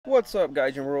What's up,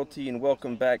 guys and royalty, and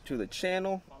welcome back to the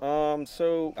channel.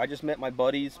 So I just met my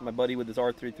buddies, my buddy with his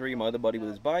R33, my other buddy with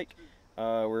his bike.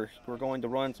 We're going to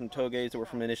run some Touges that were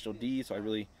from Initial D, so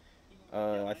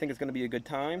I think it's going to be a good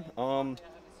time.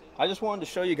 I just wanted to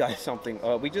show you guys something.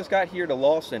 We just got here to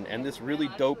Lawson, and this really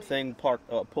dope thing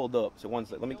pulled up. So one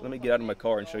second, let me get out of my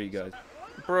car and show you guys.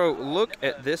 Bro, look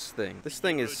at this thing. This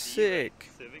thing is sick.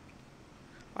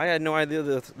 I had no idea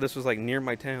that this was like near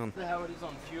my town. How it is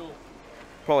on fuel.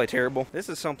 Probably terrible. This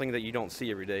is something that you don't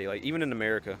see every day, like even in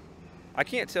America. I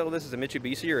can't tell if this is a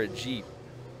Mitsubishi or a Jeep.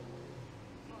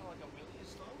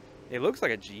 It looks like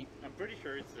a Jeep. I'm pretty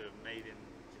sure it's made in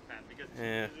Japan because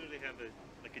yeah. they usually have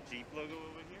a Jeep logo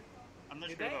over here. I'm not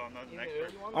sure though, I'm not an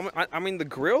expert. I mean, the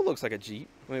grill looks like a Jeep.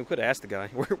 I mean, we could have asked the guy.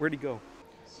 Where'd he go?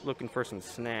 Looking for some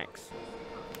snacks.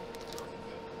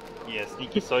 Yeah,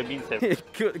 sneaky soybeans.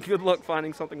 Good luck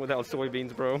finding something without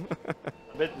soybeans, bro.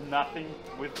 But nothing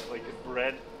with like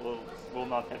bread will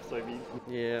not have soybeans.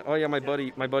 Yeah. Oh yeah, my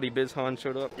buddy Bizhan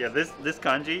showed up. Yeah, this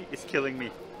kanji is killing me.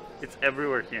 It's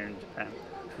everywhere here in Japan.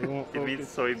 It means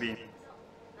soybean.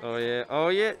 Oh yeah. Oh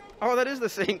yeah. Oh, that is the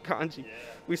same kanji. Yeah.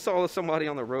 We saw somebody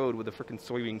on the road with a freaking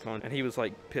soybean kanji, and he was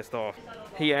like pissed off.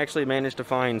 He actually managed to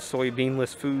find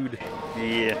soybeanless food.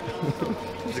 Yeah.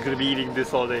 He's gonna be eating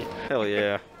this all day. Hell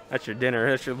yeah. That's your dinner,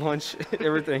 that's your lunch,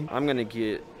 everything. I'm gonna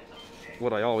get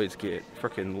what I always get,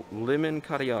 freaking lemon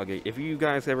karaage. If you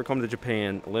guys ever come to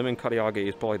Japan, lemon karaage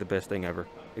is probably the best thing ever.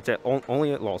 It's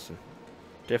only at Lawson.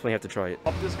 Definitely have to try it.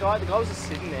 Up this guy, the guy was just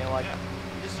sitting there, like,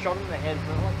 he just shot him in the head.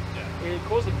 But like, it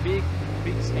caused a big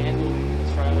scandal in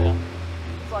Australia.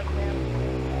 It's like, man.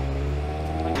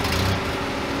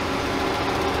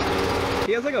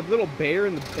 He has like a little bear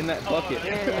in that bucket. Oh,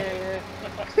 yeah.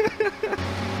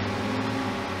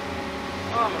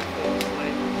 Oh, my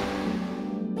God.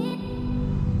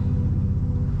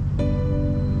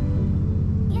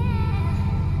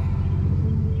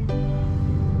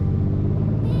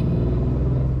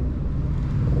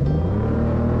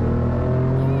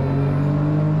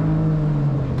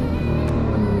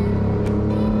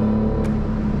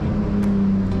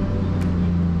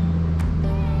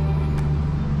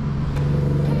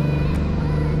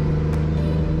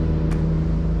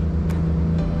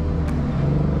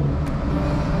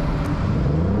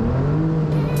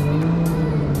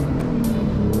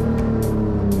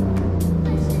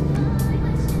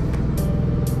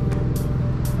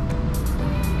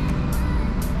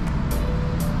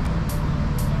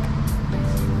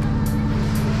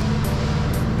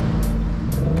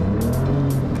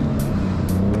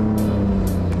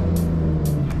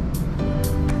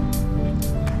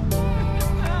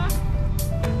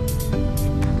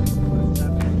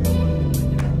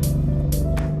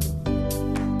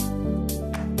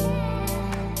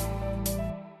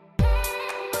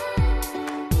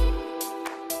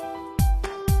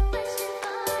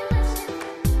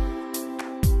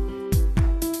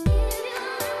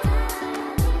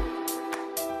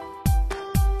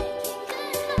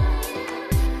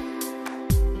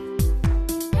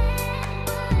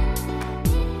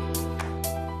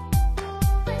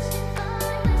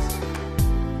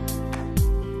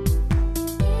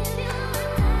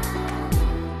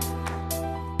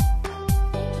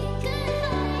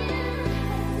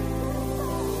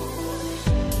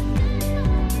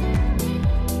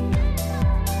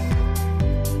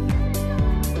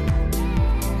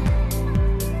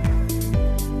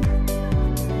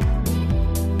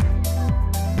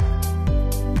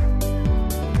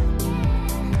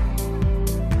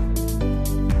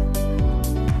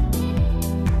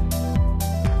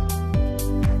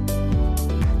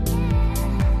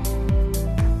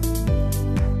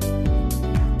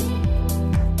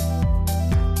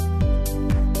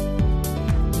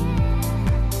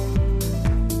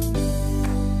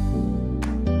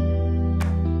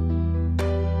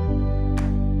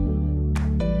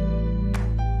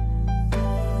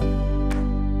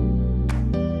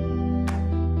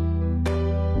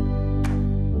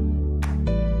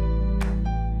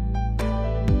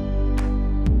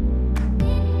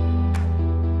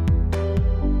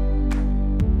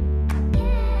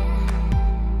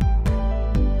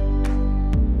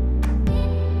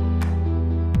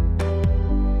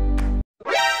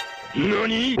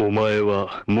 NANI?お前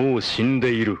はもう死ん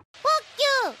でいる。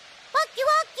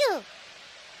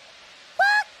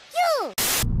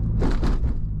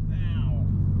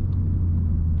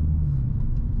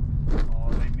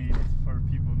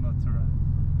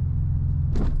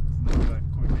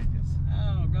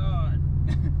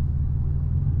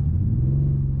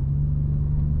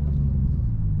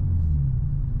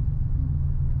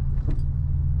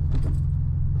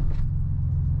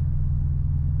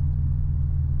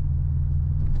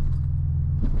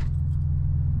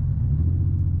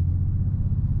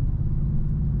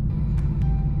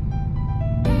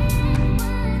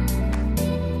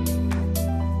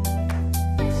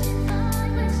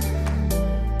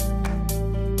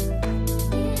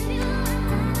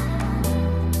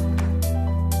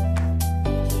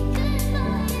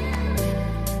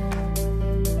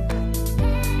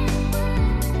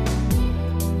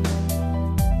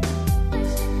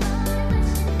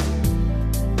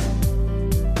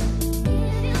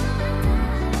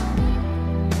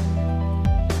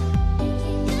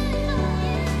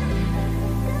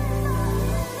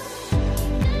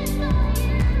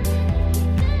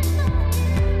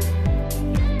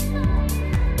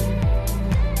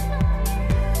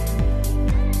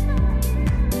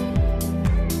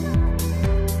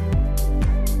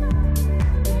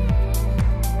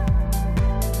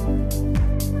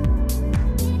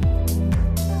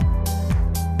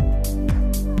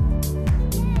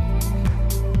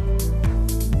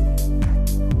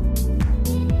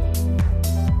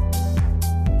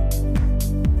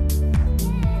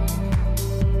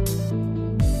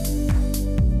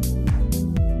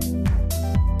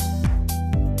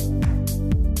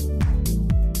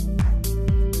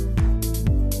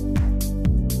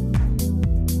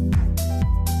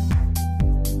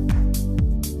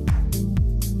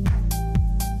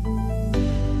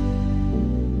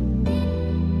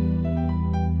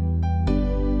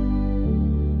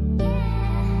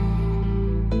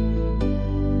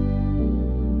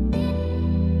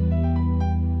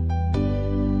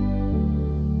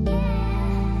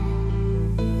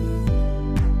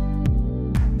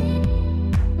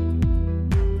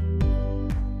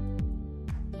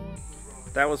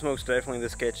That was most definitely the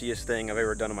sketchiest thing I've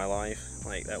ever done in my life.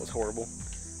 Like, that was horrible.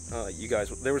 You guys,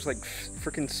 there was like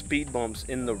freaking speed bumps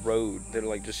in the road that are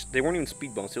like just, they weren't even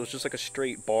speed bumps, it was just like a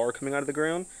straight bar coming out of the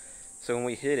ground. So when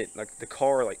we hit it, like the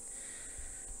car, like,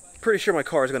 pretty sure my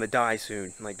car is gonna die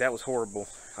soon. Like, that was horrible.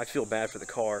 I feel bad for the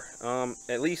car.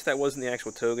 At least that wasn't the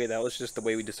actual Touge, that was just the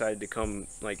way we decided to come,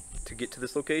 like, to get to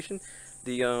this location.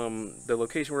 The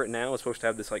location we're at now is supposed to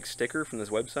have this like sticker from this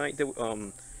website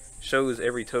that shows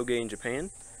every Touge in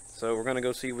Japan. So we're gonna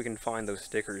go see if we can find those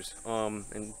stickers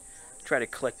and try to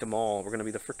collect them all. We're gonna be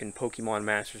the freaking Pokemon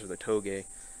masters of the Touge.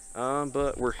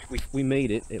 But we made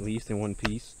it, at least in one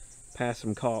piece. Past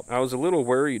some cop. I was a little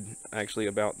worried actually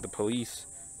about the police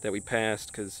that we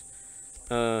passed, because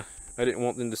I didn't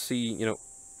want them to see, you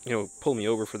know, pull me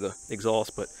over for the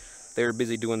exhaust, but they were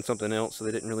busy doing something else, so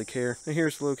they didn't really care. And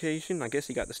here's the location. I guess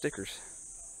he got the stickers.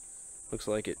 Looks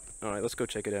like it. Alright, let's go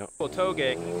check it out. Well,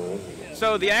 Touge.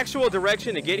 So the actual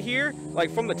direction to get here,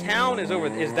 like from the town, is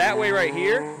that way right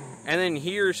here. And then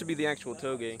here should be the actual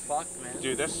Touge. Fuck, man.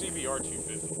 Dude, that's CBR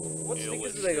 250. What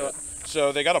stickers do they got?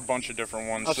 So they got a bunch of different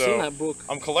ones. I've seen that book.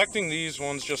 I'm collecting these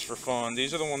ones just for fun.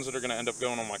 These are the ones that are going to end up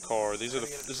going on my car. This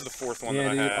is the fourth one that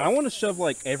I have. I want to shove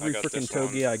like every freaking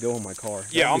Touge I go on my car.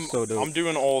 Yeah, I'm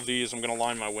doing all these. I'm going to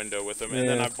line my window with them. And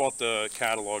then I bought the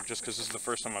catalog just because this is the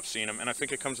first time I've seen them. And I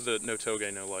think it comes with the No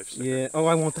Touge, No Life sticker. Yeah. Oh,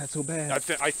 I want that so bad. I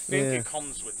think it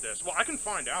comes with this. Well, I can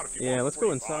find out if you want. Yeah, let's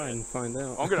go inside and find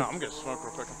out. I'm gonna smoke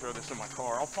real quick and throw this in my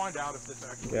car. I'll find out if this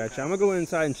actually. Gotcha. I'm gonna go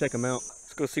inside and check them out.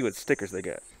 Let's go see what stickers they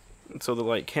got. So the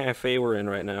like cafe we're in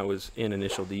right now is in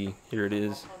Initial D. Here it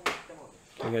is.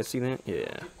 Can you guys see that?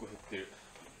 Yeah.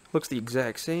 Looks the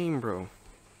exact same, bro.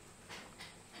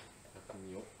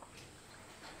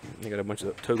 They got a bunch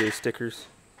of Touge stickers.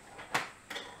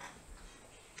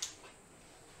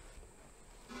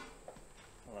 I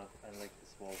like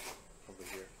this wall over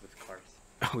here with cars.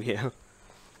 Oh yeah.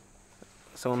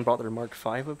 Someone brought their Mark V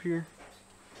up here.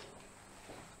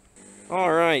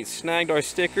 Alright, snagged our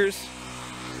stickers.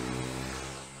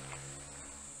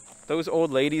 Those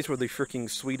old ladies were the freaking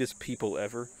sweetest people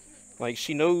ever. Like,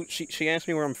 she asked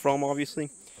me where I'm from, obviously.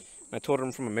 I told her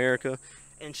I'm from America.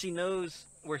 And she knows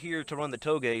we're here to run the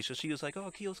Touge, so she was like,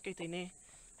 oh, kiyosuke ne.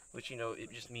 Which, you know,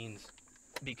 it just means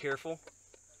be careful.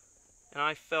 And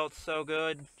I felt so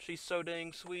good. She's so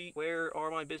dang sweet. Where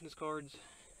are my business cards?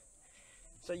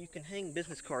 So you can hang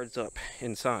business cards up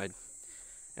inside.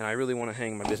 And I really want to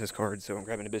hang my business card, so I'm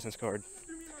grabbing a business card.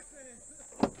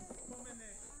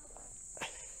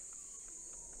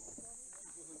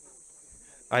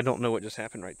 I don't know what just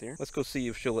happened right there. Let's go see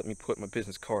if she'll let me put my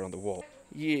business card on the wall.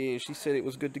 Yeah, she said it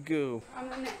was good to go.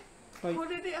 Hi.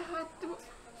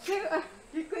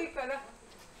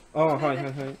 Oh, hi,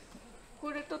 hi, hi.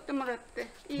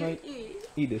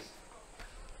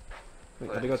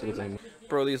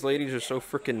 Bro, these ladies are so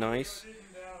freaking nice.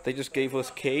 They just gave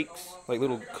us cakes, like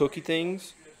little cookie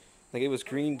things. They gave us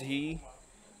green tea.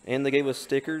 And they gave us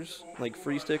stickers, like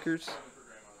free stickers.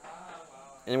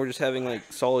 And we're just having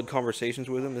like solid conversations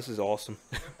with them. This is awesome.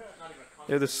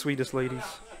 They're the sweetest ladies.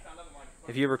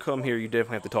 If you ever come here, you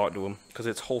definitely have to talk to them, because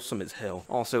it's wholesome as hell.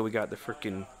 Also, we got the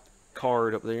freaking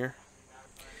card up there.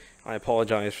 I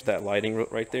apologize for that lighting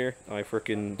right there. I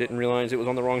freaking didn't realize it was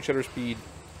on the wrong shutter speed,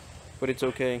 but it's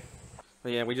okay.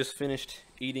 But yeah, we just finished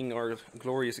eating our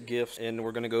glorious gifts, and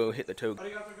we're gonna go hit the Touge.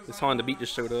 This Honda Beat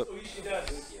just showed up.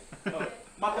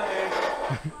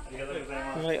 Hi,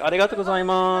 arigatou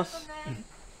gozaimasu.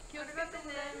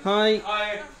 Hi.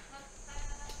 Hi.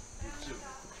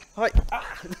 Hi.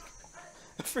 Ah.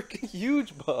 A freaking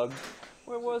huge bug.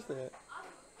 Where was that?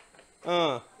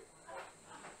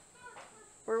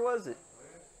 Where was it?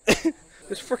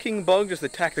 This freaking bug just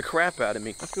attacked the crap out of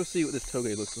me. Let's go see what this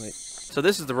Touge looks like. So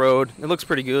this is the road. It looks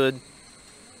pretty good.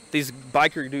 These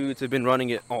biker dudes have been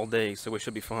running it all day, so we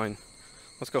should be fine.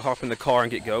 Let's go hop in the car and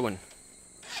get going.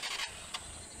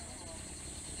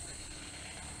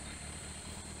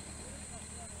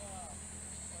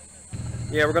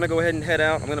 Yeah, we're gonna go ahead and head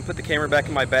out. I'm gonna put the camera back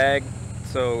in my bag,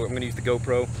 so I'm gonna use the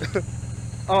GoPro.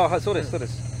 Oh, so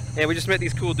this. Yeah, we just met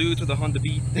these cool dudes with a Honda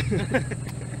Beat.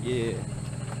 Yeah.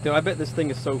 Dude, I bet this thing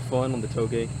is so fun on the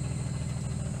Touge.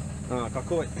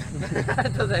 Kakoi.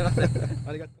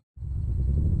 Arigatou.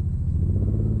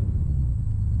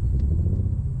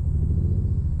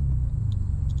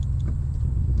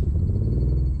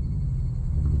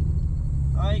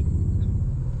 Hi.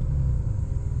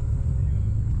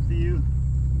 See you.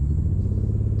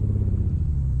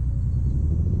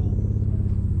 Cool.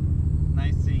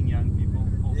 Nice seeing young people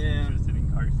also interested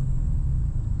in cars.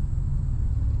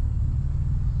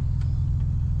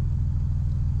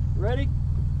 Ready?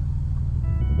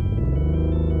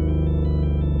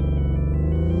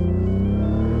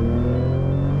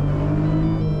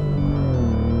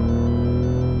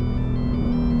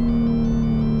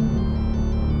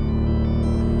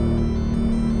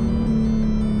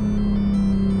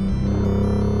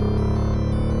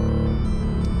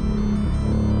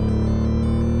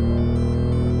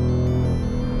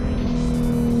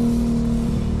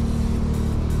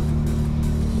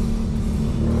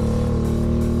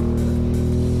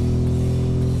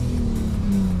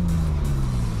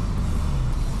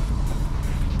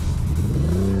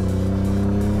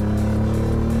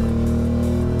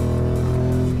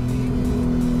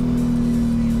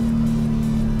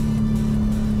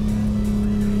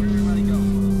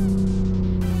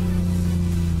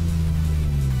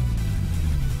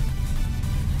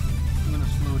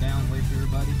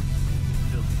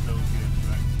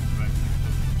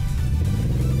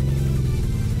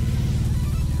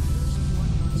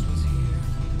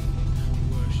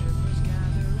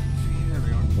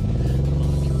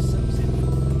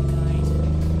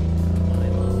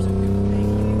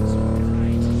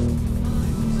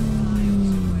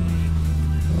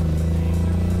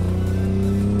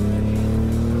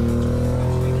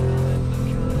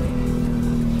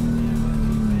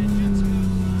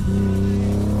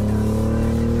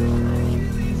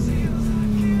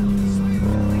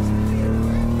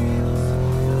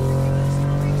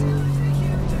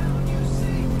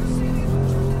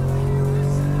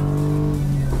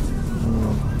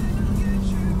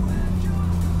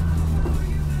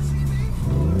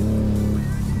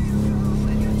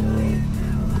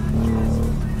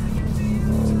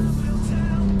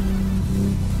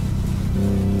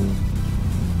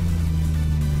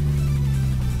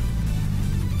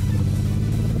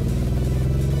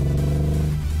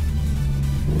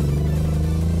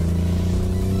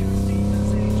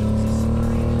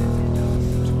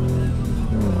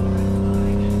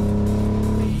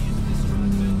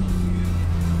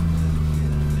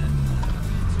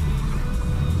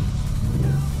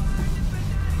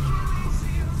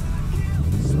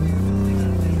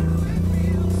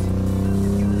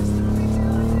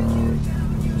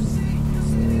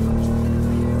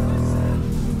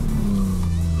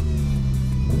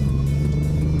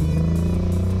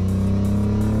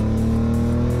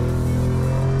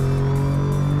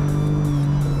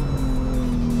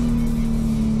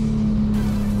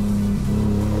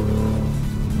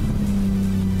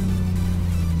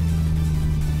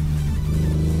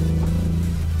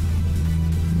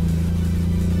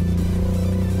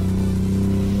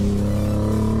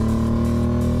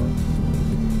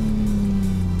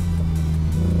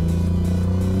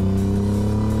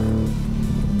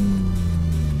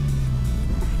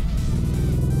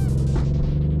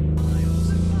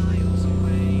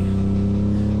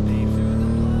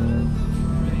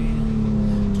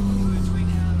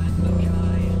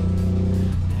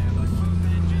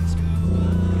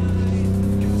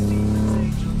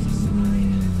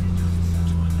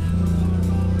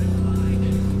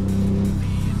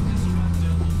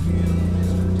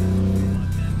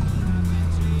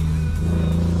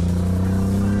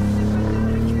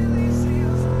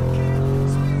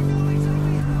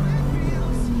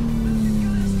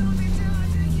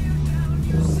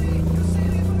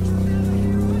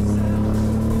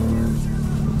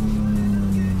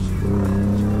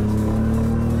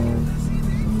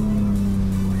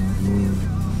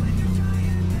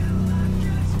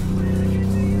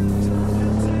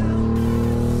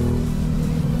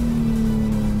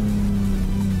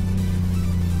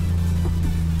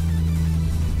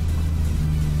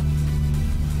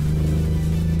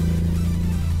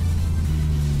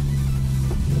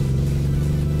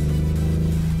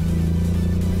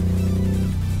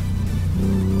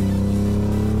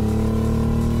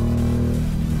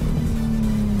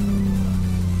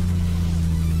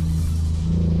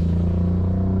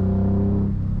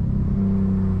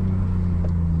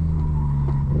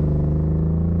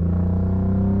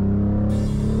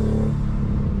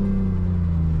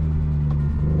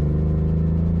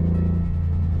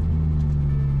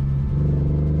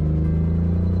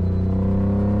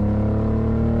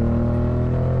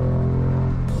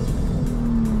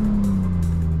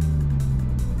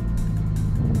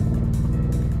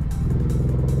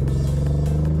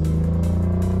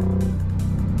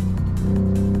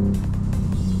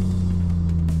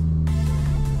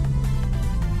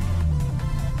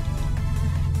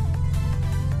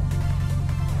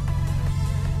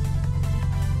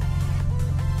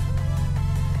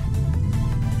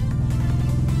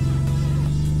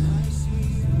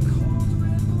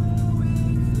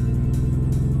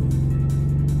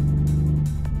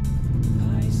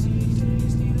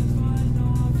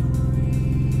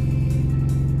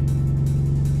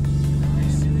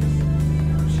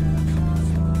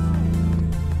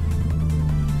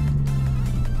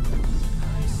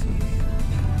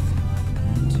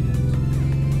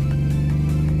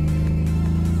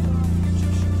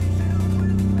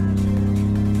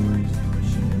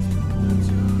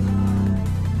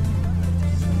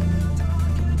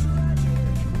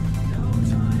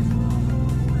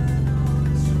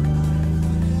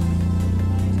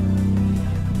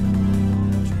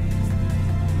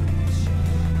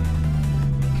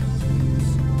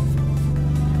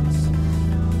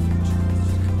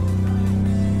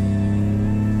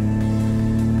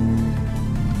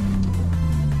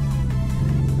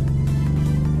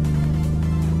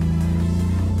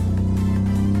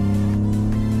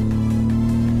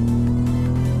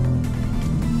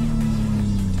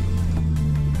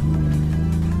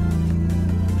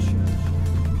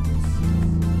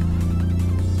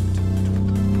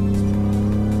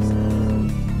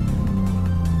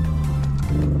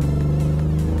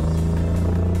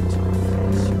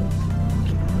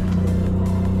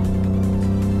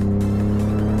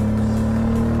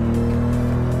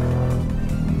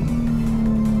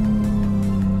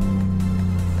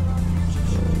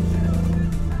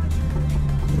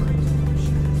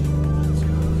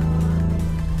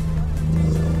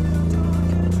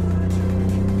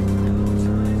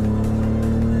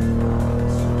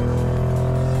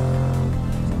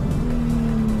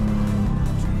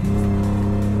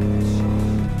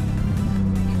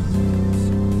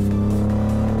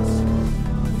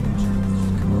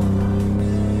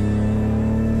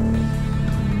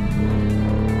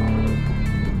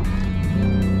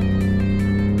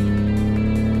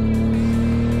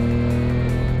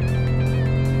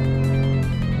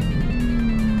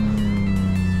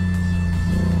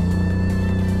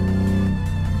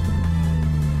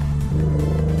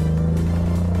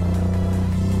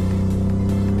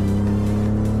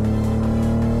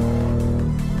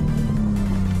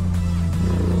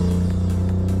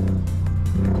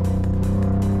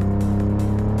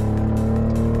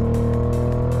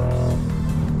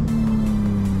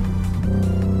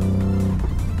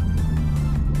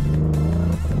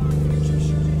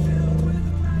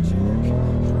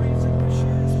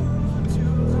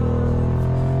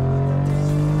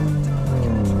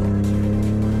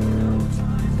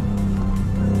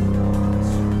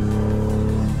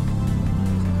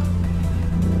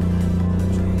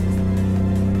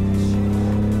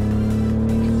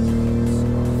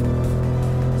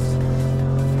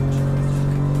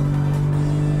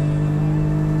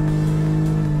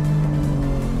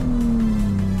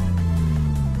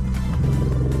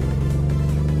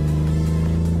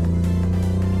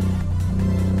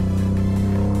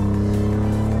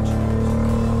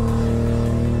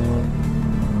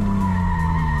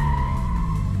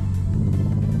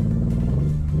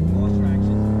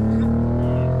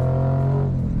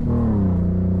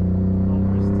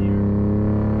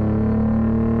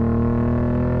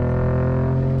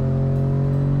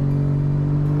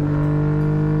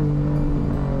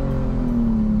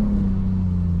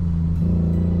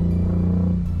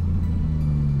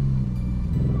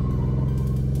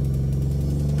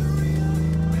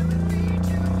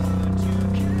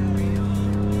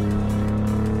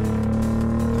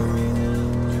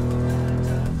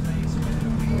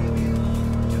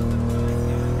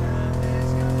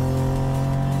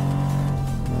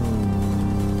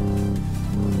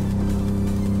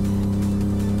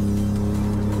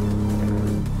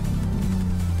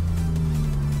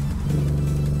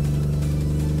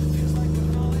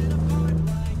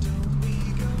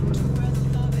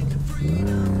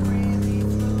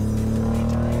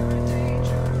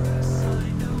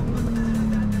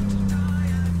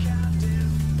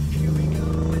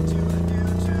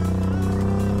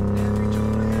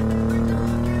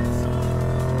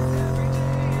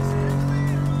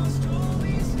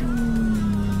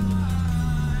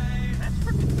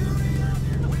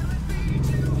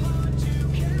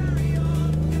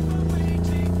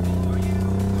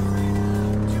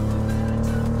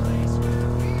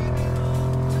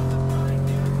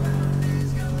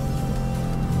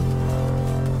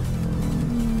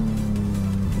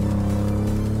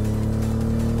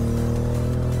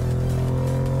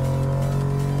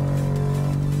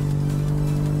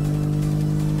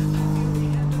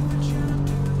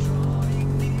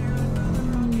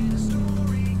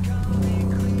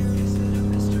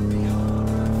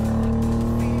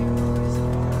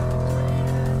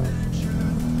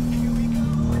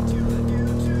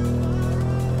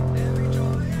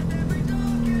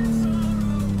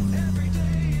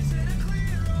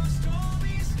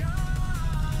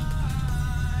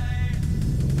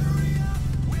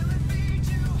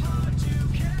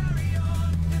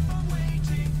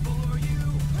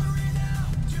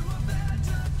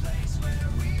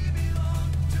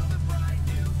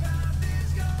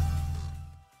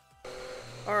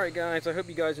 Alright guys, I hope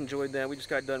you guys enjoyed that. We just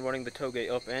got done running the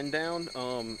Touge up and down.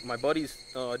 My buddies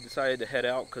decided to head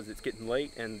out because it's getting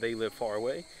late and they live far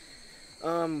away.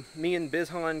 Me and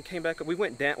Bizhan came back up. We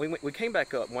went down. We came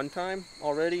back up one time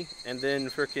already, and then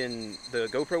frickin' the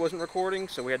GoPro wasn't recording,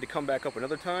 so we had to come back up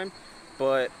another time.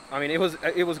 But I mean, it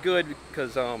was good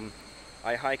because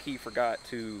I high-key forgot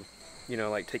to, you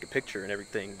know, like take a picture and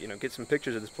everything. You know, get some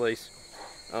pictures of this place.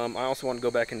 I also want to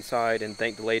go back inside and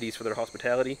thank the ladies for their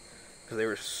hospitality because they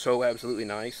were so absolutely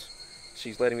nice.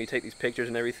 She's letting me take these pictures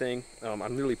and everything. I'm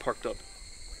literally parked up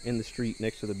in the street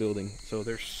next to the building, so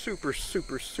they're super,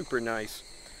 super, super nice.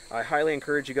 I highly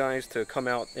encourage you guys to come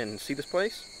out and see this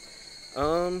place.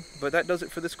 But that does it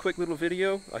for this quick little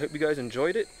video. I hope you guys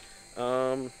enjoyed it.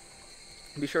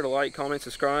 Be sure to like, comment,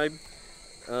 subscribe,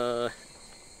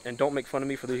 and don't make fun of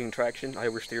me for losing traction. I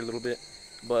oversteered a little bit,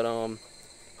 but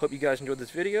hope you guys enjoyed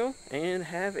this video and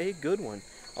have a good one.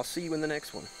 I'll see you in the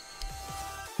next one.